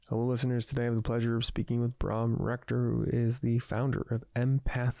Hello, listeners. Today I have the pleasure of speaking with Brom, Rector, who is the founder of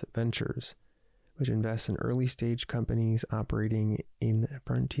Empath Ventures, which invests in early stage companies operating in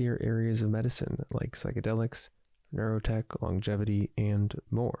frontier areas of medicine like psychedelics, neurotech, longevity, and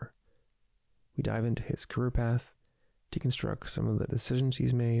more. We dive into his career path, deconstruct some of the decisions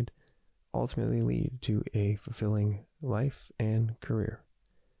he's made, ultimately lead to a fulfilling life and career.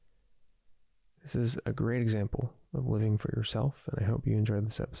 This is a great example of living for yourself, and I hope you enjoyed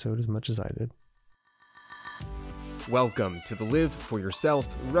this episode as much as I did. Welcome to the Live for Yourself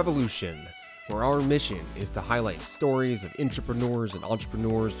Revolution, where our mission is to highlight stories of intrapreneurs and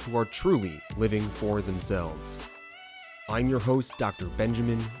entrepreneurs who are truly living for themselves. I'm your host, Dr.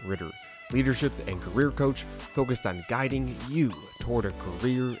 Benjamin Ritter, leadership and career coach focused on guiding you toward a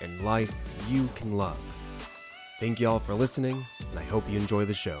career and life you can love. Thank you all for listening, and I hope you enjoy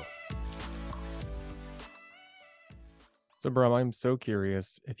the show. So, Brom, I'm so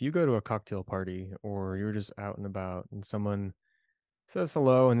curious, if you go to a cocktail party or you're just out and about and someone says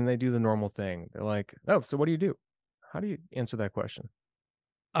hello and then they do the normal thing, they're like, oh, so what do you do? How do you answer that question?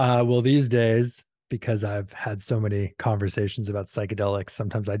 Well, these days, because I've had so many conversations about psychedelics,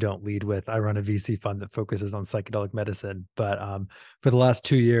 sometimes I don't lead with, I run a VC fund that focuses on psychedelic medicine. But for the last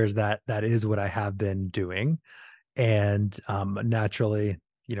 2 years, that is what I have been doing. And naturally,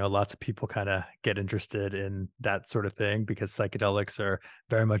 lots of people kind of get interested in that sort of thing because psychedelics are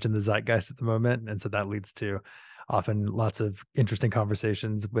very much in the zeitgeist at the moment. And so that leads to often lots of interesting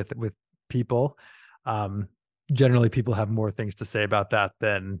conversations with people. Generally, people have more things to say about that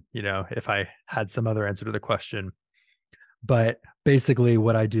than, if I had some other answer to the question. But basically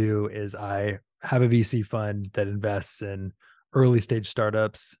what I do is I have a VC fund that invests in early stage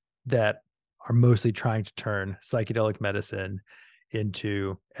startups that are mostly trying to turn psychedelic medicine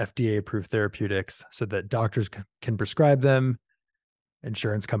into FDA approved therapeutics so that doctors can prescribe them,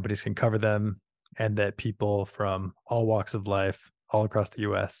 insurance companies can cover them, and that people from all walks of life all across the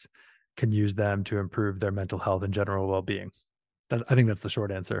US can use them to improve their mental health and general well-being. I think that's the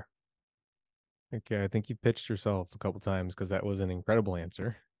short answer. Okay, I think you pitched yourself a couple times because that was an incredible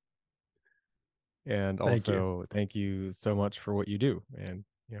answer. And also, thank you so much for what you do and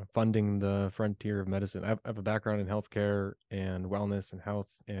funding the frontier of medicine. I have a background in healthcare and wellness and health,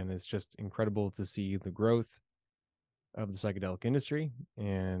 and it's just incredible to see the growth of the psychedelic industry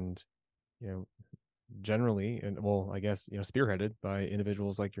and generally, and well, I guess spearheaded by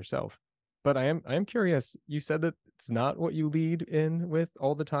individuals like yourself. But I am curious. You said that it's not what you lead in with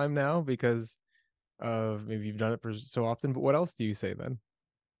all the time now because of maybe you've done it for so often. But what else do you say then?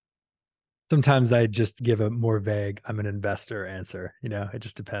 Sometimes I just give a more vague, I'm an investor answer. It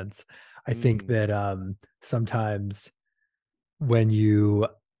just depends. I think that sometimes when you're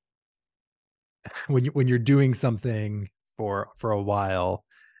doing something for a while,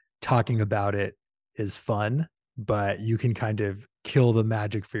 talking about it is fun, but you can kind of kill the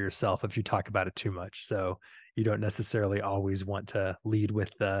magic for yourself if you talk about it too much. So you don't necessarily always want to lead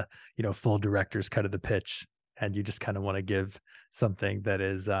with the, full director's cut of the pitch. And you just kind of want to give something that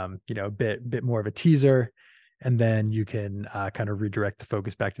is, a bit more of a teaser. And then you can kind of redirect the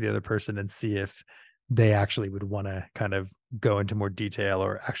focus back to the other person and see if they actually would want to kind of go into more detail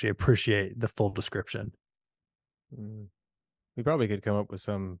or actually appreciate the full description. We probably could come up with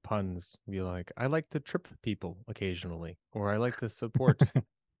some puns. Be like, I like to trip people occasionally, or I like to support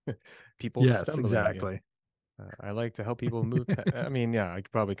people Yes, stumbling. exactly. I like to help people move. I mean, yeah, I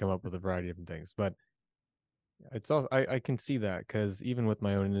could probably come up with a variety of different things, but it's also I can see that because even with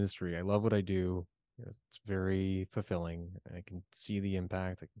my own industry, I love what I do. It's very fulfilling. I can see the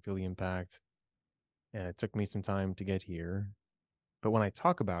impact. I can feel the impact, and it took me some time to get here. But when I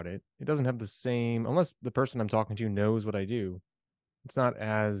talk about it, it doesn't have the same, unless the person I'm talking to knows what I do. It's not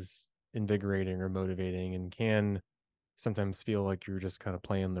as invigorating or motivating and can sometimes feel like you're just kind of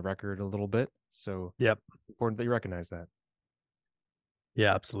playing the record a little bit. So Yep. important that you recognize that.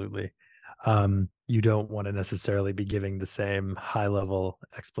 Yeah, absolutely. You don't want to necessarily be giving the same high level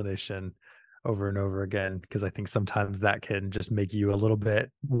explanation over and over again, because I think sometimes that can just make you a little bit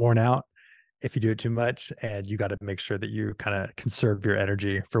worn out if you do it too much. And you got to make sure that you kind of conserve your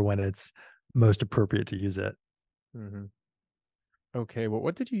energy for when it's most appropriate to use it. Mm-hmm. Okay, well,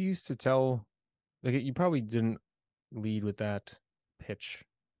 what did you use to tell? Like, you probably didn't lead with that pitch.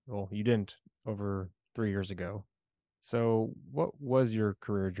 Well, you didn't over 3 years ago. So, what was your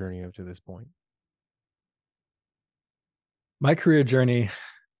career journey up to this point? My career journey,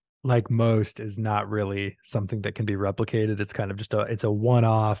 like most, is not really something that can be replicated. It's kind of just it's a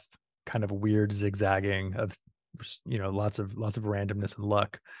one-off kind of weird zigzagging of lots of randomness and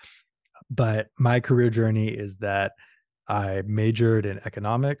luck. But my career journey is that I majored in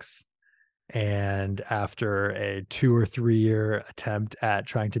economics. And after a 2 or 3 year attempt at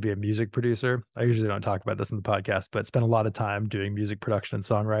trying to be a music producer, I usually don't talk about this in the podcast, but spent a lot of time doing music production and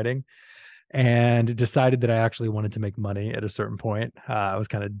songwriting, and decided that I actually wanted to make money at a certain point. I was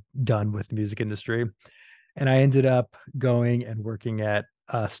kind of done with the music industry. And I ended up going and working at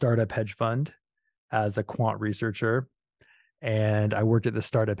a startup hedge fund as a quant researcher. And I worked at the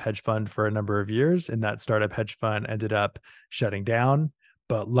startup hedge fund for a number of years, and that startup hedge fund ended up shutting down.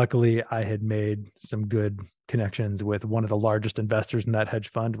 But luckily, I had made some good connections with one of the largest investors in that hedge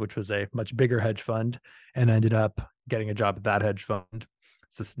fund, which was a much bigger hedge fund, and I ended up getting a job at that hedge fund.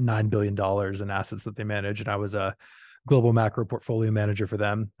 It's just $9 billion in assets that they manage. And I was a global macro portfolio manager for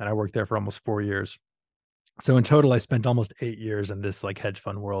them. And I worked there for almost 4 years. So in total, I spent almost 8 years in this like hedge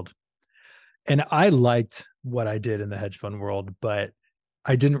fund world. And I liked what I did in the hedge fund world, but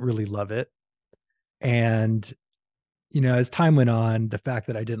I didn't really love it. And, as time went on, the fact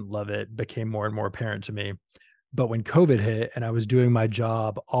that I didn't love it became more and more apparent to me. But when COVID hit and I was doing my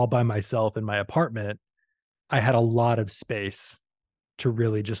job all by myself in my apartment, I had a lot of space to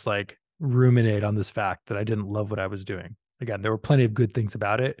really just like ruminate on this fact that I didn't love what I was doing. Again, there were plenty of good things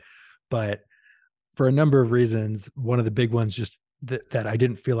about it, but for a number of reasons, one of the big ones just that I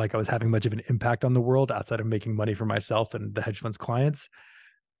didn't feel like I was having much of an impact on the world outside of making money for myself and the hedge fund's clients.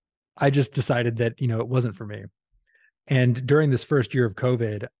 I just decided that, it wasn't for me. And during this first year of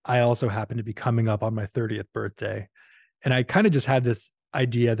COVID, I also happened to be coming up on my 30th birthday. And I kind of just had this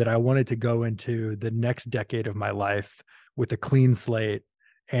idea that I wanted to go into the next decade of my life with a clean slate.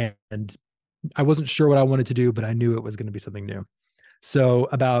 And I wasn't sure what I wanted to do, but I knew it was going to be something new. So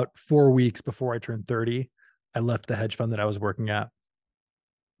about 4 weeks before I turned 30, I left the hedge fund that I was working at.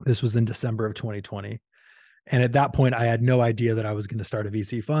 This was in December of 2020. And at that point, I had no idea that I was going to start a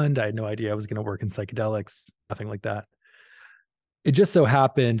VC fund. I had no idea I was going to work in psychedelics, nothing like that. It just so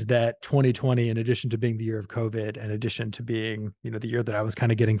happened that 2020, in addition to being the year of COVID, in addition to being, the year that I was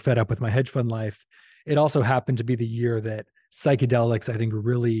kind of getting fed up with my hedge fund life, it also happened to be the year that psychedelics, I think,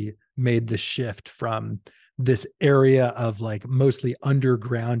 really made the shift from this area of like mostly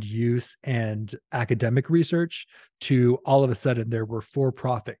underground use and academic research to all of a sudden there were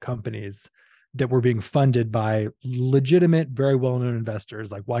for-profit companies that were being funded by legitimate, very well-known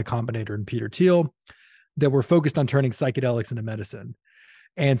investors like Y Combinator and Peter Thiel that were focused on turning psychedelics into medicine.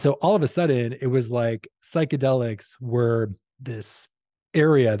 And so all of a sudden it was like psychedelics were this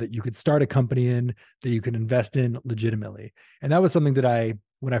area that you could start a company in, that you could invest in legitimately. And that was something that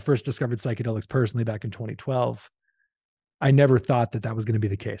when I first discovered psychedelics personally back in 2012, I never thought that was going to be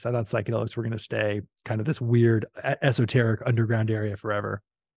the case. I thought psychedelics were going to stay kind of this weird, esoteric underground area forever.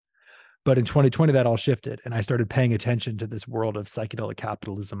 But in 2020, that all shifted, and I started paying attention to this world of psychedelic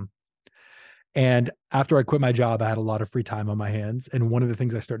capitalism. And after I quit my job, I had a lot of free time on my hands. And one of the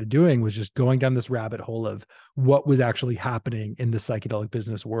things I started doing was just going down this rabbit hole of what was actually happening in the psychedelic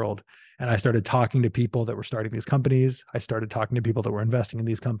business world. And I started talking to people that were starting these companies. I started talking to people that were investing in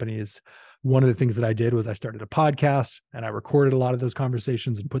these companies. One of the things that I did was I started a podcast, and I recorded a lot of those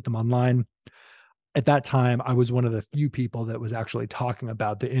conversations and put them online. At that time, I was one of the few people that was actually talking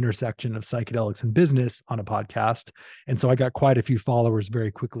about the intersection of psychedelics and business on a podcast. And so I got quite a few followers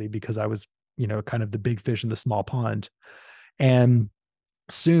very quickly because I was, kind of the big fish in the small pond. And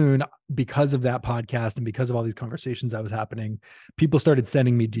soon, because of that podcast and because of all these conversations that was happening, people started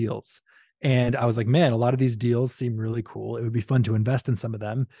sending me deals. And I was like, man, a lot of these deals seem really cool. It would be fun to invest in some of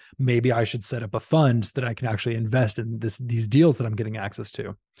them. Maybe I should set up a fund so that I can actually invest in these deals that I'm getting access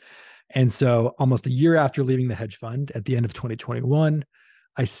to. And so almost a year after leaving the hedge fund at the end of 2021,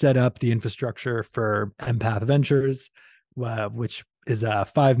 I set up the infrastructure for Empath Ventures, which is a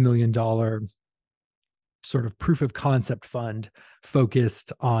 $5 million sort of proof of concept fund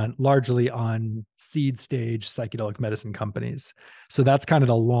focused largely on seed stage psychedelic medicine companies. So that's kind of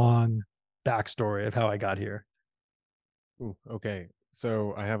the long backstory of how I got here. Ooh, okay.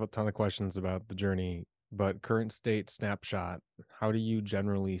 So I have a ton of questions about the journey, but current state snapshot, how do you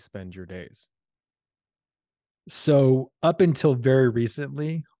generally spend your days? So up until very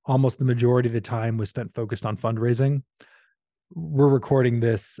recently, almost the majority of the time was spent focused on fundraising. We're recording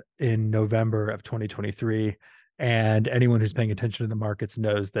this in November of 2023. And anyone who's paying attention to the markets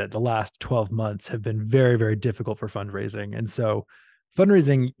knows that the last 12 months have been very, very difficult for fundraising. And so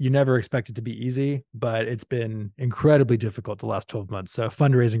fundraising, you never expect it to be easy, but it's been incredibly difficult the last 12 months. So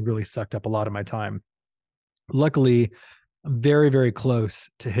fundraising really sucked up a lot of my time. Luckily, I'm very, very close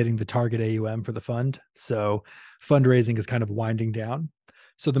to hitting the target AUM for the fund. So fundraising is kind of winding down.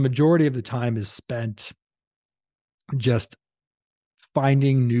 So the majority of the time is spent just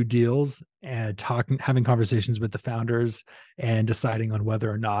finding new deals and having conversations with the founders and deciding on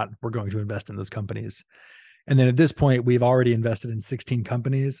whether or not we're going to invest in those companies. And then at this point, we've already invested in 16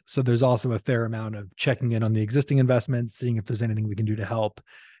 companies. So there's also a fair amount of checking in on the existing investments, seeing if there's anything we can do to help.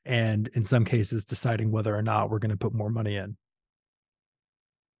 And in some cases, deciding whether or not we're going to put more money in.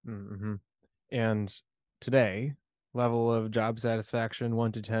 Mm-hmm. And today, level of job satisfaction,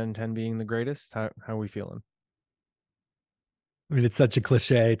 1 to 10, 10 being the greatest. How are we feeling? I mean, it's such a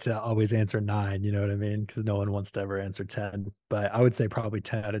cliche to always answer 9, you know what I mean? Because no one wants to ever answer 10. But I would say probably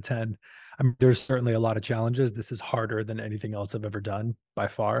 10 out of 10. I mean, there's certainly a lot of challenges. This is harder than anything else I've ever done by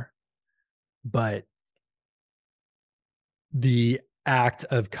far. But the act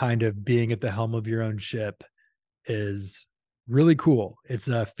of kind of being at the helm of your own ship is really cool. It's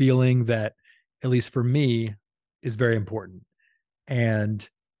a feeling that, at least for me, is very important. And,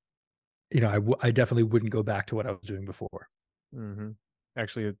 I definitely wouldn't go back to what I was doing before. Mm-hmm.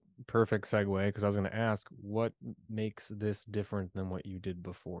 Actually, a perfect segue, because I was going to ask, what makes this different than what you did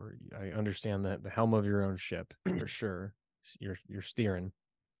before? I understand that the helm of your own ship, for sure. You're steering.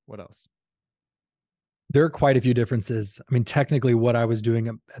 What else? There are quite a few differences. I mean, technically, what I was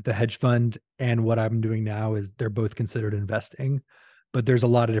doing at the hedge fund and what I'm doing now is they're both considered investing, but there's a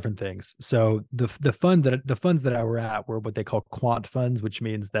lot of different things. So the funds that I were at were what they call quant funds, which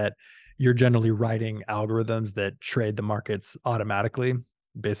means that you're generally writing algorithms that trade the markets automatically,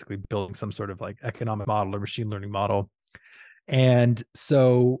 basically building some sort of like economic model or machine learning model. And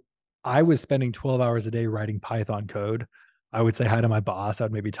so I was spending 12 hours a day writing Python code. I would say hi to my boss.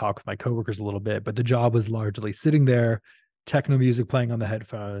 I'd maybe talk with my coworkers a little bit, but the job was largely sitting there, techno music playing on the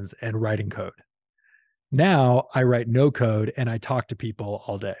headphones and writing code. Now I write no code and I talk to people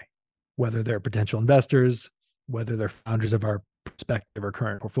all day, whether they're potential investors, whether they're founders of our prospective or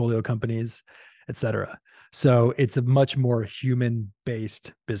current portfolio companies, et cetera. So it's a much more human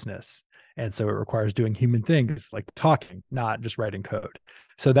based business. And so it requires doing human things like talking, not just writing code.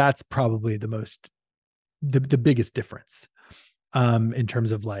 So that's probably the biggest difference in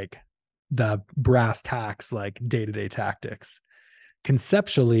terms of like the brass tacks, like day-to-day tactics.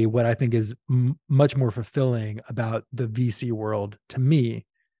 Conceptually, what I think is much more fulfilling about the VC world to me,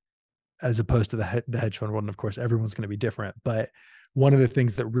 as opposed to the hedge fund world, and of course, everyone's going to be different. But one of the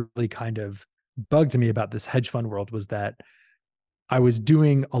things that really kind of bugged me about this hedge fund world was that I was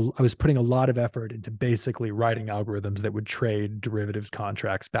putting a lot of effort into basically writing algorithms that would trade derivatives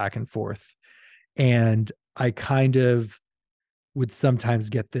contracts back and forth. And I kind of would sometimes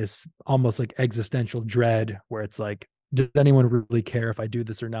get this almost like existential dread where it's like, does anyone really care if I do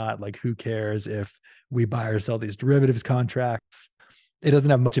this or not? Like, who cares if we buy or sell these derivatives contracts? It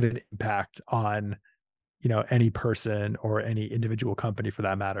doesn't have much of an impact on, any person or any individual company for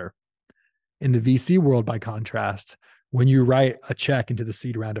that matter. In the VC world, by contrast, when you write a check into the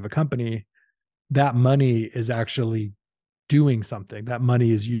seed round of a company, that money is actually doing something. That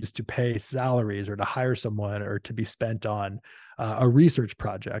money is used to pay salaries or to hire someone or to be spent on a research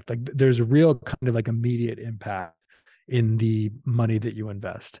project. Like there's a real kind of like immediate impact in the money that you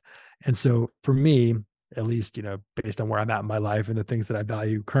invest. And so for me, at least, based on where I'm at in my life and the things that I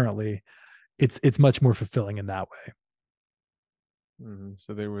value currently, it's much more fulfilling in that way. Mm-hmm.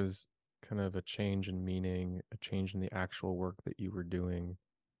 So there was kind of a change in meaning, a change in the actual work that you were doing.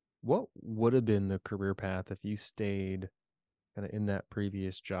 What would have been the career path if you stayed kind of in that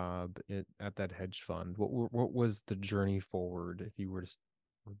previous job at that hedge fund? What was the journey forward if you were to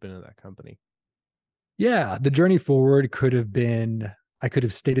have been in that company? Yeah, the journey forward could have been I could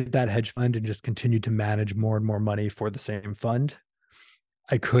have stayed at that hedge fund and just continued to manage more and more money for the same fund.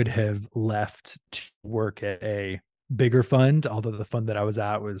 I could have left to work at a bigger fund, although the fund that I was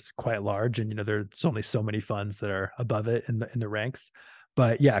at was quite large, and there's only so many funds that are above it in the ranks.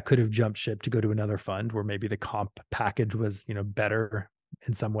 But yeah, I could have jumped ship to go to another fund where maybe the comp package was better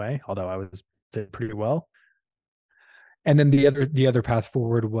in some way, although I was did pretty well. And then the other path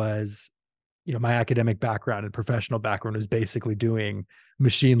forward was my academic background and professional background was basically doing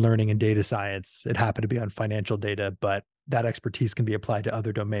machine learning and data science. It happened to be on financial data, but that expertise can be applied to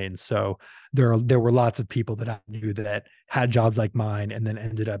other domains. So there were lots of people that I knew that had jobs like mine and then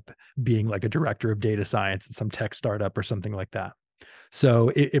ended up being like a director of data science at some tech startup or something like that.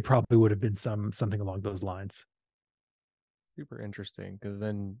 So it probably would have been something along those lines. Super interesting, because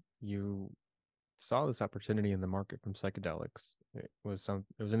then you saw this opportunity in the market from psychedelics. It was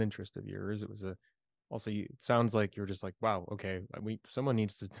an interest of yours. It was a also it sounds like you're just like, wow, okay, someone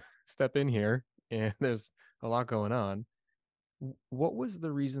needs to step in here, and there's a lot going on. What was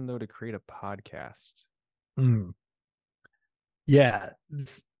the reason though to create a podcast? Mm. Yeah.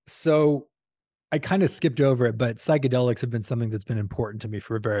 So I kind of skipped over it, but psychedelics have been something that's been important to me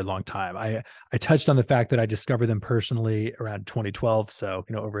for a very long time. I touched on the fact that I discovered them personally around 2012, so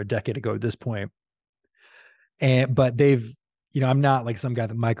over a decade ago at this point. And but they've, I'm not like some guy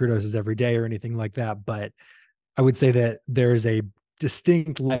that microdoses every day or anything like that, but I would say that there is a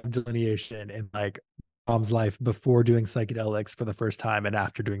distinct line of delineation in like Brom's life before doing psychedelics for the first time and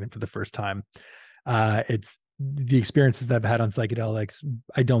after doing them for the first time. It's the experiences that I've had on psychedelics,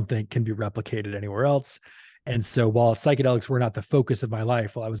 I don't think can be replicated anywhere else. And so while psychedelics were not the focus of my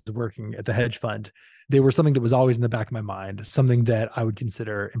life while I was working at the hedge fund, they were something that was always in the back of my mind, something that I would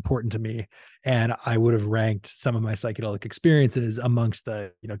consider important to me. And I would have ranked some of my psychedelic experiences amongst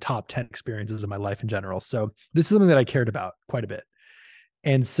the, top 10 experiences of my life in general. So this is something that I cared about quite a bit.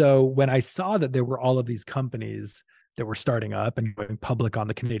 And so when I saw that there were all of these companies that were starting up and going public on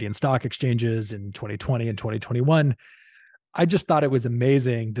the Canadian stock exchanges in 2020 and 2021, I just thought it was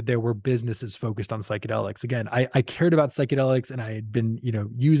amazing that there were businesses focused on psychedelics. Again, I cared about psychedelics and I had been,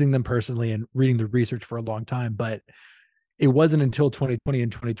 using them personally and reading the research for a long time, but it wasn't until 2020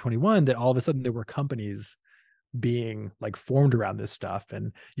 and 2021 that all of a sudden there were companies being like formed around this stuff.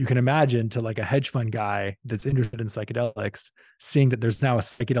 And you can imagine, to like a hedge fund guy that's interested in psychedelics, seeing that there's now a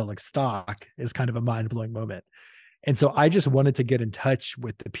psychedelic stock is kind of a mind-blowing moment. And so I just wanted to get in touch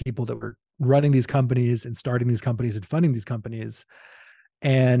with the people that were running these companies and starting these companies and funding these companies.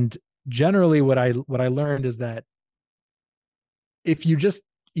 And generally what I learned is that if you just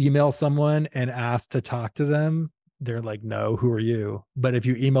email someone and ask to talk to them, they're like, no, who are you? But if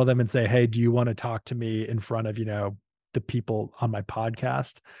you email them and say, hey, do you want to talk to me in front of, the people on my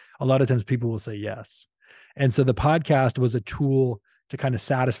podcast? A lot of times people will say yes. And so the podcast was a tool to kind of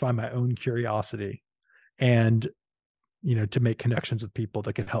satisfy my own curiosity and, to make connections with people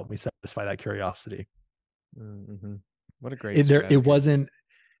that could help me satisfy that curiosity. Mm-hmm. What a great strategy. It wasn't,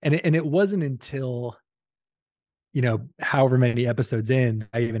 and it wasn't until, however many episodes in,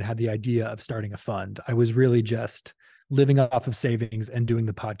 I even had the idea of starting a fund. I was really just living off of savings and doing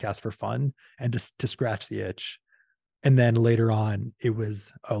the podcast for fun and just to scratch the itch. And then later on, it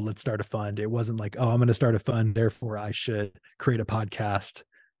was, oh, let's start a fund. It wasn't like, oh, I'm going to start a fund, therefore I should create a podcast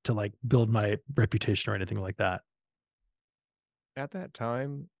to like build my reputation or anything like that. At that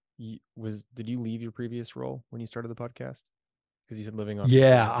time, did you leave your previous role when you started the podcast? Because you said living off your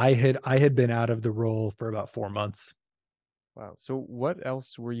Yeah, savings. I had been out of the role for about 4 months. Wow. So what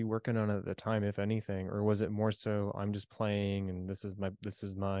else were you working on at the time, if anything? Or was it more so I'm just playing and this is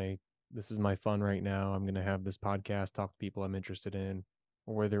my fun right now. I'm gonna have this podcast, talk to people I'm interested in.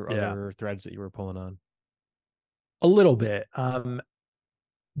 Or were there Yeah, other threads that you were pulling on? a little bit.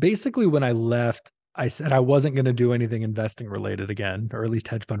 Basically when I left, I said I wasn't going to do anything investing related again, or at least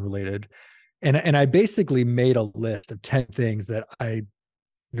hedge fund related. And I basically made a list of 10 things that I,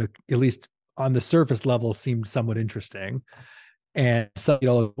 at least on the surface level, seemed somewhat interesting. And so,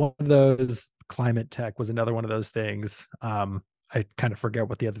 one of those, climate tech was another one of those things. I kind of forget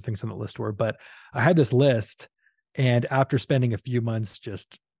what the other things on the list were, but I had this list. And after spending a few months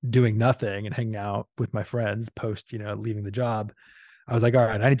just doing nothing and hanging out with my friends post, leaving the job, I was like, all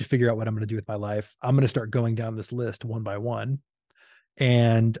right, I need to figure out what I'm going to do with my life. I'm going to start going down this list one by one.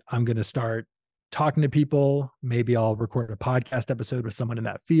 And I'm going to start talking to people. Maybe I'll record a podcast episode with someone in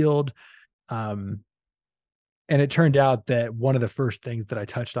that field. And it turned out that one of the first things that I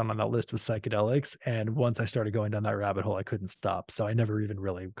touched on that list was psychedelics. And once I started going down that rabbit hole, I couldn't stop. So I never even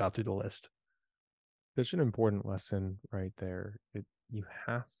really got through the list. Such an important lesson right there. You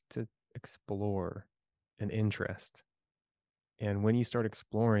have to explore an interest. And when you start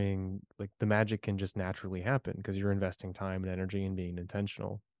exploring, like the magic can just naturally happen because you're investing time and energy and being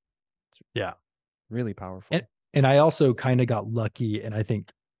intentional. It's Yeah. really powerful. And I also kind of got lucky, and I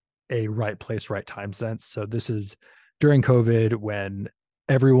think a right place, right time sense. So this is during COVID when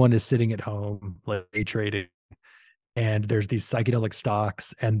everyone is sitting at home, like day trading, and there's these psychedelic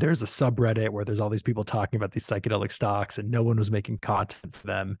stocks, and there's a subreddit where there's all these people talking about these psychedelic stocks, and no one was making content for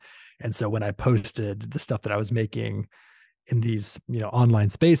them. And so when I posted the stuff that I was making in these, online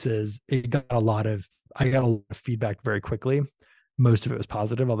spaces, I got a lot of feedback very quickly. Most of it was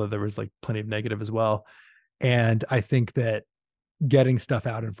positive, although there was like plenty of negative as well. And I think that getting stuff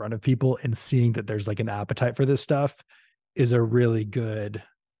out in front of people and seeing that there's like an appetite for this stuff is a really good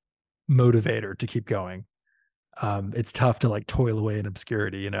motivator to keep going. It's tough to like toil away in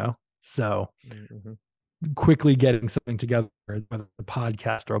obscurity, so quickly getting something together, whether a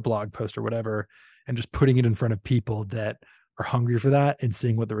podcast or a blog post or whatever, and just putting it in front of people that are hungry for that and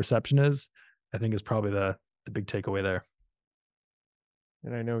seeing what the reception is, I think is probably the big takeaway there.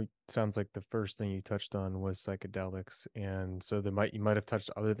 And I know it sounds like the first thing you touched on was psychedelics, and so you might have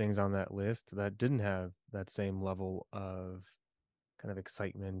touched other things on that list that didn't have that same level of kind of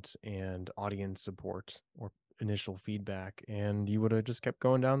excitement and audience support or initial feedback, and you would have just kept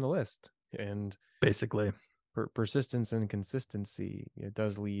going down the list. And Basically. persistence and consistency, it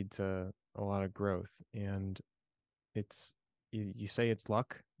does lead to a lot of growth. And it's you say it's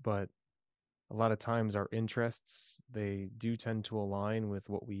luck, but a lot of times our interests, they do tend to align with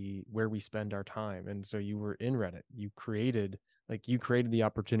where we spend our time. And so you were in Reddit, you created the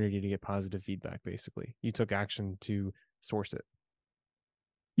opportunity to get positive feedback. Basically, you took action to source it.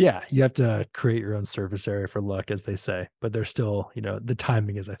 Yeah, you have to create your own surface area for luck, as they say, but there's still, the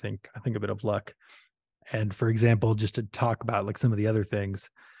timing is, I think a bit of luck. And for example, just to talk about like some of the other things,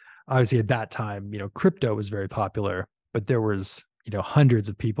 obviously at that time, crypto was very popular, but there was, hundreds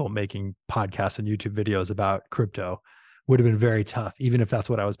of people making podcasts and YouTube videos about crypto. Would have been very tough, even if that's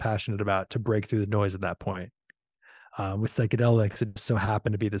what I was passionate about, to break through the noise at that point. With psychedelics, it so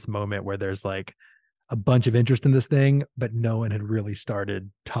happened to be this moment where there's like a bunch of interest in this thing, but no one had really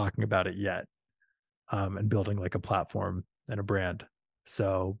started talking about it yet, and building like a platform and a brand.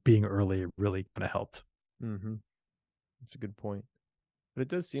 So being early really kind of helped. Mm-hmm. That's a good point. But it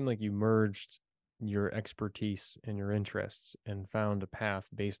does seem like you merged your expertise and your interests and found a path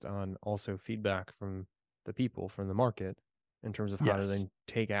based on also feedback from the people, from the market, in terms of how to Yes. then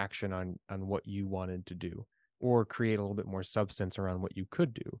take action on what you wanted to do, or create a little bit more substance around what you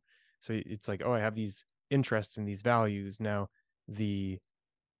could do. So it's like, oh, I have these interests and these values. Now the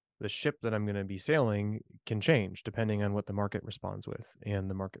ship that I'm going to be sailing can change depending on what the market responds with. And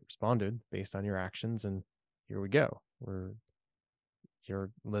the market responded based on your actions. And here we go.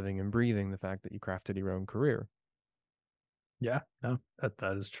 You're living and breathing the fact that you crafted your own career. Yeah, no,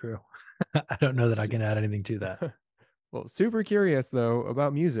 that is true. I don't know that I can add anything to that. Well, super curious though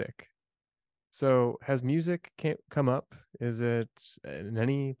about music. So, has music come up? Is it in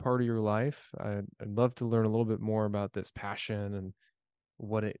any part of your life? I'd love to learn a little bit more about this passion and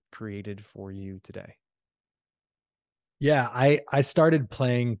what it created for you today. Yeah, I started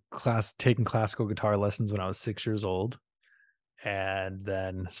taking classical guitar lessons when I was 6 years old, and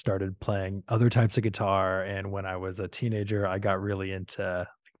then started playing other types of guitar. And when I was a teenager, I got really into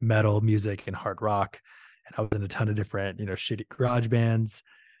metal music and hard rock, and I was in a ton of different, shitty garage bands.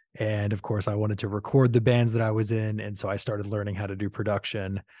 And of course, I wanted to record the bands that I was in, and so I started learning how to do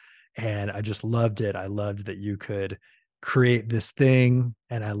production, and I just loved it. I loved that you could create this thing,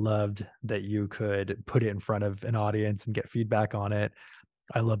 and I loved that you could put it in front of an audience and get feedback on it.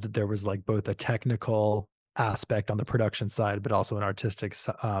 I loved that there was like both a technical aspect on the production side, but also an artistic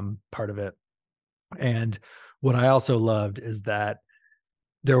part of it. And what I also loved is that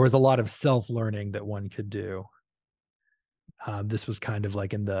there was a lot of self-learning that one could do. This was kind of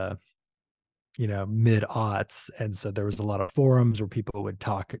like in the mid aughts, and so there was a lot of forums where people would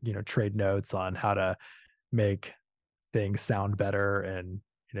talk, trade notes on how to make things sound better. And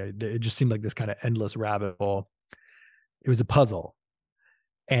it just seemed like this kind of endless rabbit hole. It was a puzzle,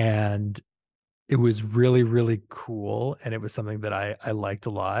 and it was really, really cool, and it was something that I liked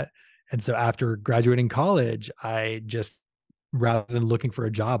a lot. And so after graduating college, I just, rather than looking for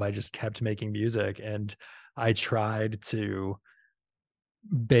a job, I just kept making music, and I tried to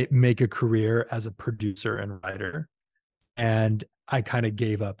make a career as a producer and writer. And I kind of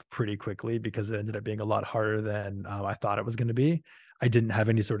gave up pretty quickly because it ended up being a lot harder than I thought it was going to be. I didn't have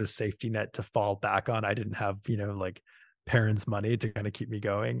any sort of safety net to fall back on. I didn't have, like parents' money to kind of keep me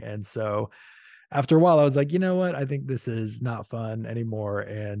going. And so after a while, I was like, you know what? I think this is not fun anymore.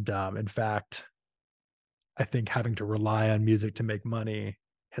 And in fact, I think having to rely on music to make money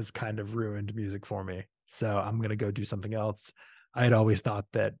has kind of ruined music for me. So I'm going to go do something else. I had always thought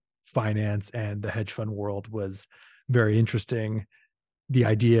that finance and the hedge fund world was very interesting. The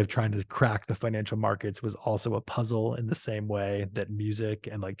idea of trying to crack the financial markets was also a puzzle, in the same way that music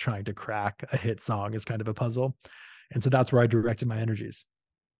and like trying to crack a hit song is kind of a puzzle. And so that's where I directed my energies.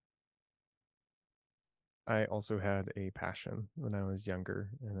 I also had a passion when I was younger,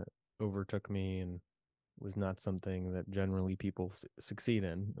 and it overtook me and was not something that generally people succeed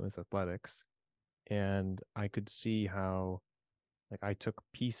in. It was athletics. And I could see how, like, I took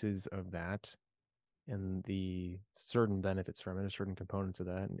pieces of that and the certain benefits from it, or certain components of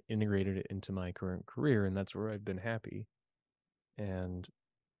that, and integrated it into my current career. And that's where I've been happy. And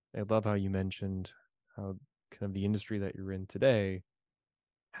I love how you mentioned how kind of the industry that you're in today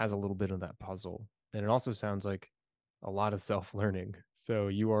has a little bit of that puzzle. And it also sounds like a lot of self learning. So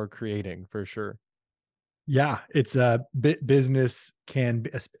you are creating for sure. Yeah, it's a bit business can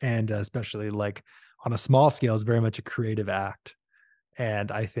be, and especially like on a small scale, is very much a creative act.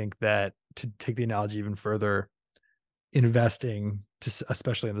 And I think that, to take the analogy even further, investing,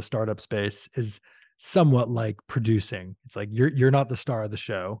 especially in the startup space, is somewhat like producing. It's like you're not the star of the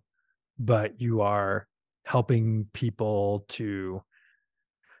show, but you are helping people to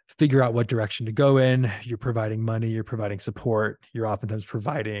figure out what direction to go in. You're providing money, you're providing support, you're oftentimes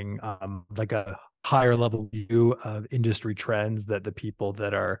providing like a higher level view of industry trends that the people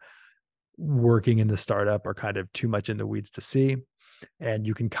that are working in the startup are kind of too much in the weeds to see. And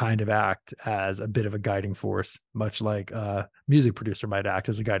you can kind of act as a bit of a guiding force, much like a music producer might act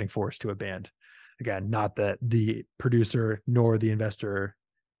as a guiding force to a band. Again, not that the producer nor the investor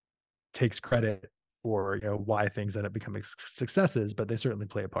takes credit for, why things end up becoming successes, but they certainly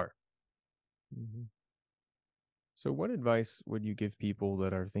play a part. Mhm. So, what advice would you give people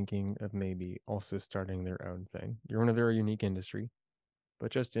that are thinking of maybe also starting their own thing? You're in a very unique industry,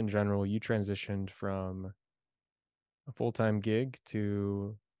 but just in general, you transitioned from a full time gig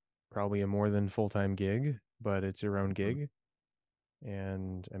to probably a more than full time gig, but it's your own Mhm. gig.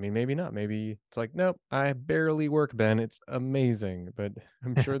 And I mean, maybe not. Maybe it's like, nope, I barely work, Ben. It's amazing. But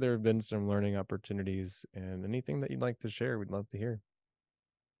I'm sure there have been some learning opportunities, and anything that you'd like to share, we'd love to hear.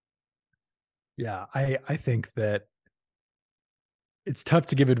 Yeah, I think that it's tough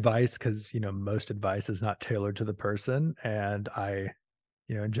to give advice because, most advice is not tailored to the person. And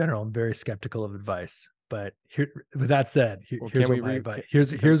in general, I'm very skeptical of advice. But with that said, Well, here's can what we my re? advice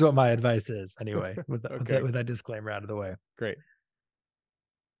Can here's what my advice is anyway. okay, With that disclaimer out of the way, great.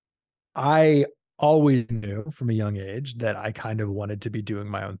 I always knew from a young age that I kind of wanted to be doing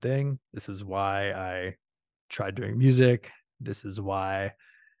my own thing. This is why I tried doing music. This is why,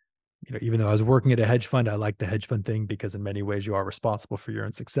 even though I was working at a hedge fund, I liked the hedge fund thing because in many ways you are responsible for your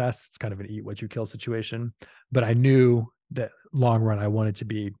own success. It's kind of an eat what you kill situation. But I knew that long run I wanted to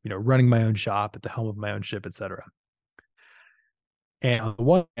be, running my own shop, at the helm of my own ship, etc. And on the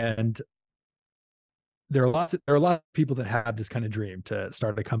one hand, there are a lot of people that have this kind of dream to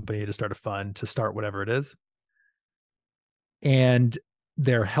start a company, to start a fund, to start whatever it is. And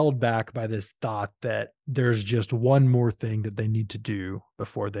they're held back by this thought that there's just one more thing that they need to do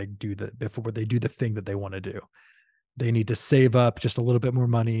before they do the thing that they want to do. They need to save up just a little bit more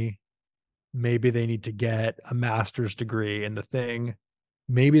money. Maybe they need to get a master's degree in the thing.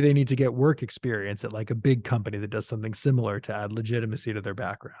 Maybe they need to get work experience at like a big company that does something similar to add legitimacy to their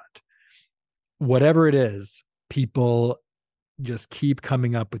background. Whatever it is, people just keep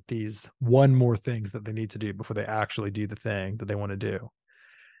coming up with these one more things that they need to do before they actually do the thing that they want to do.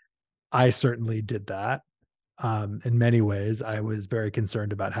 I certainly did that. In many ways, I was very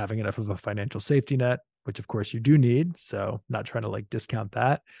concerned about having enough of a financial safety net, which of course you do need. So, not trying to like discount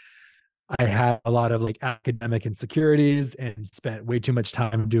that. I had a lot of like academic insecurities and spent way too much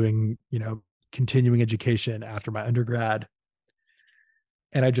time doing, continuing education after my undergrad.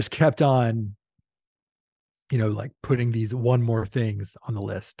 And I just kept on, like putting these one more things on the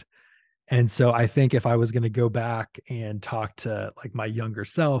list. And so I think if I was going to go back and talk to like my younger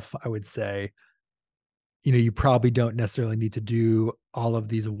self, I would say, you probably don't necessarily need to do all of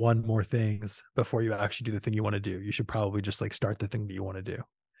these one more things before you actually do the thing you want to do. You should probably just like start the thing that you want to do.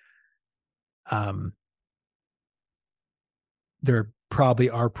 Um, there probably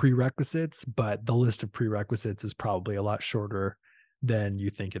are prerequisites, but the list of prerequisites is probably a lot shorter than you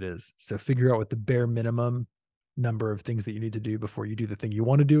think it is. So figure out what the bare minimum number of things that you need to do before you do the thing you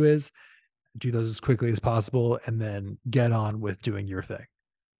want to do is, do those as quickly as possible, and then get on with doing your thing.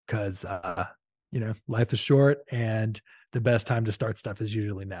 Because life is short, and the best time to start stuff is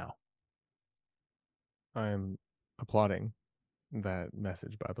usually now. I'm applauding that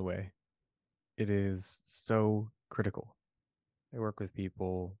message, by the way. It is so critical. I work with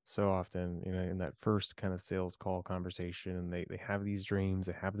people so often, in that first kind of sales call conversation, and they have these dreams,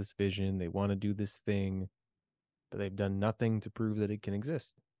 they have this vision, they want to do this thing, but they've done nothing to prove that it can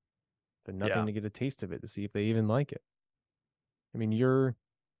exist, but nothing Yeah. to get a taste of it to see if they even like it. I mean, your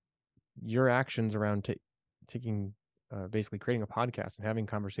actions around taking, basically creating a podcast and having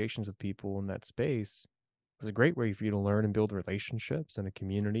conversations with people in that space was a great way for you to learn and build relationships and a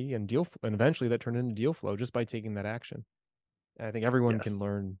community and and eventually that turned into deal flow just by taking that action. And I think everyone Yes. can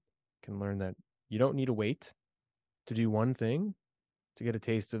learn that you don't need to wait to do one thing to get a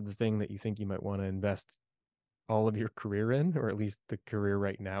taste of the thing that you think you might want to invest all of your career in, or at least the career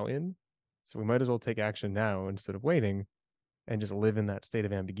right now in. So we might as well take action now instead of waiting and just live in that state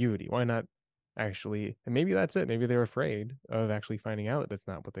of ambiguity. Why not actually? And maybe that's it. Maybe they're afraid of actually finding out that that's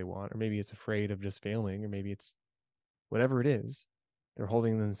not what they want, or maybe it's afraid of just failing, or maybe it's whatever it is. They're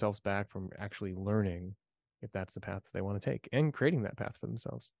holding themselves back from actually learning if that's the path they want to take and creating that path for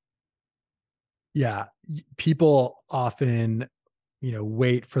themselves. Yeah. People often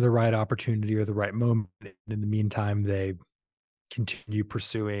wait for the right opportunity or the right moment. In the meantime, they continue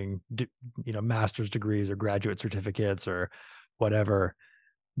pursuing, master's degrees or graduate certificates or whatever.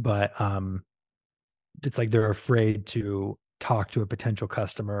 But it's like they're afraid to talk to a potential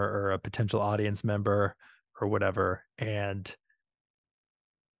customer or a potential audience member or whatever. And,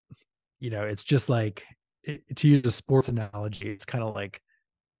 it's just like, to use a sports analogy, it's kind of like,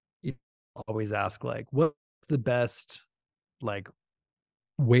 you always ask, like, what's the best, like,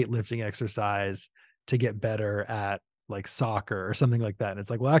 weightlifting exercise to get better at, like, soccer or something like that. And it's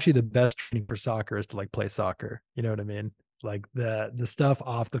like, well, actually the best training for soccer is to, like, play soccer. You know what I mean? Like, the stuff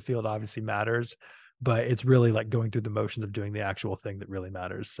off the field obviously matters, but it's really like going through the motions of doing the actual thing that really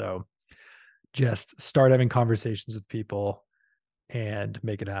matters. So just start having conversations with people and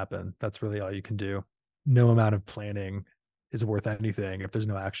make it happen. That's really all you can do. No amount of planning is worth anything if there's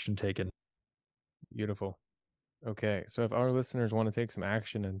no action taken. Beautiful. Okay, so if our listeners want to take some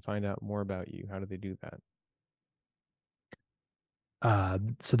action and find out more about you, how do they do that?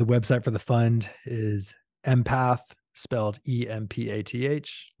 So the website for the fund is Empath, spelled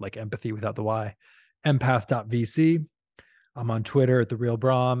EMPATH, like empathy without the Y, empath.vc. I'm on Twitter at The Real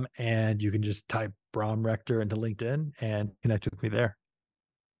Brom, and you can just type Brom Rector into LinkedIn and connect with me there.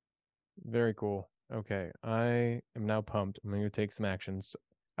 Very cool. Okay, I am now pumped. I'm going to take some actions.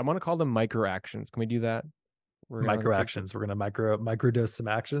 I want to call them micro actions. Can we do that? Micro actions. We're going to microdose some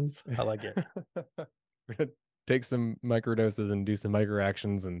actions. I like it. We're going to take some microdoses and do some micro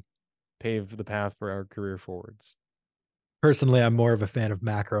actions and pave the path for our career forwards. Personally, I'm more of a fan of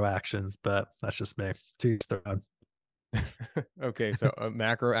macro actions, but that's just me. To each their own. Okay, so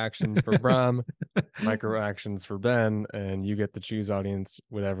macro actions for Brom, micro actions for Ben, and you get to choose, audience,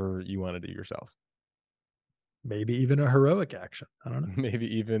 whatever you want to do yourself. Maybe even a heroic action. I don't know. Maybe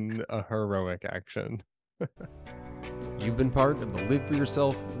even a heroic action. You've been part of the Live for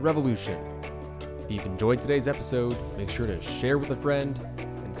Yourself revolution. If you've enjoyed today's episode, make sure to share with a friend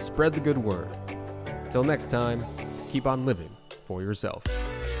and spread the good word. Until next time, keep on living for yourself.